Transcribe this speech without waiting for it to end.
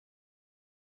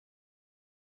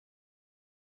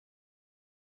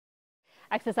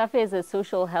Afya is a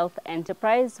social health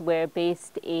enterprise. We're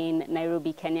based in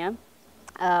Nairobi, Kenya.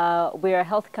 We're a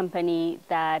health company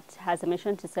that has a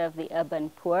mission to serve the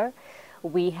urban poor.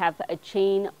 We have a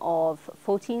chain of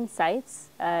 14 sites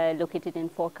located in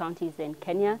 4 counties in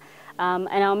Kenya. And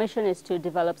our mission is to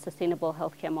develop sustainable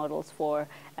healthcare models for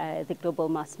the global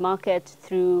mass market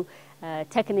through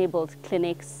tech-enabled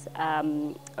clinics,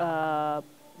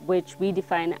 which we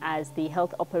define as the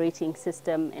health operating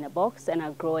system in a box, and are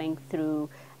growing through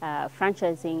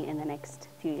franchising in the next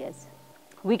few years.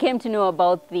 We came to know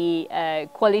about the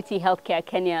Quality Healthcare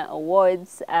Kenya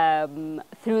Awards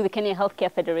through the Kenya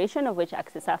Healthcare Federation, of which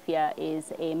Afya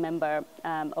is a member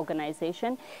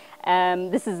organization.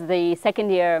 This is the second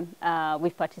year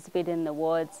we've participated in the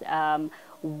awards.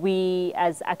 We,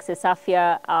 as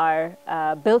Afya,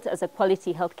 are built as a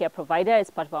quality healthcare provider. It's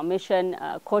part of our mission,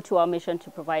 core to our mission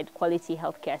to provide quality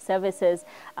healthcare services,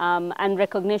 and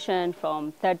recognition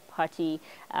from third-party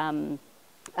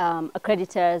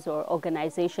accreditors or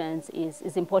organizations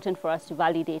is important for us to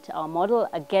validate our model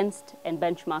against and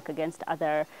benchmark against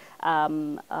other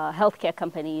healthcare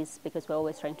companies, because we're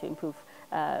always trying to improve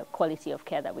quality of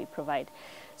care that we provide.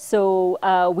 So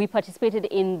we participated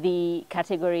in the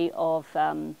category of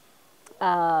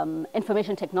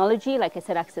information technology. Like I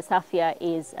said, Afya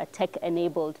is a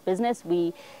tech-enabled business.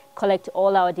 We collect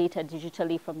all our data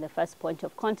digitally from the first point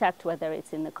of contact, whether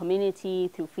it's in the community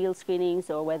through field screenings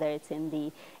or whether it's in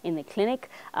the clinic.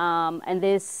 And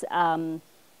this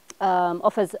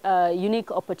offers a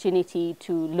unique opportunity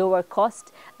to lower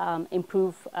cost,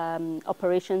 improve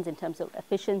operations in terms of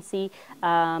efficiency,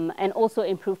 and also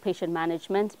improve patient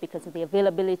management because of the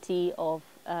availability of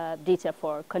data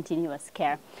for continuous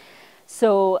care.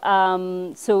 So,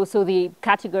 so the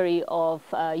category of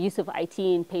use of IT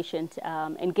in patient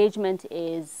engagement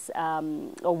is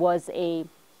or was a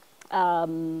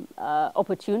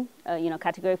opportune,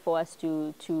 category for us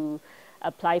to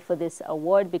apply for this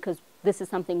award, because this is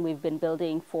something we've been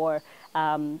building for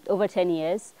over 10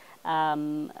 years.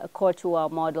 Core to our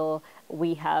model,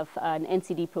 we have an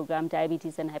NCD program,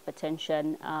 diabetes and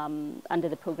hypertension, under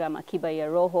the program Akiba,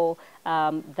 Roho,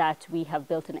 that we have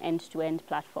built an end-to-end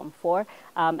platform for,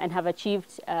 and have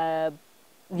achieved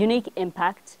unique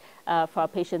impact for our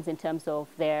patients in terms of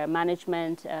their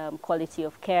management, quality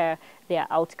of care, their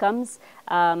outcomes,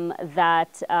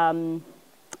 that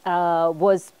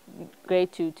was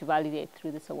great to validate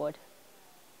through this award.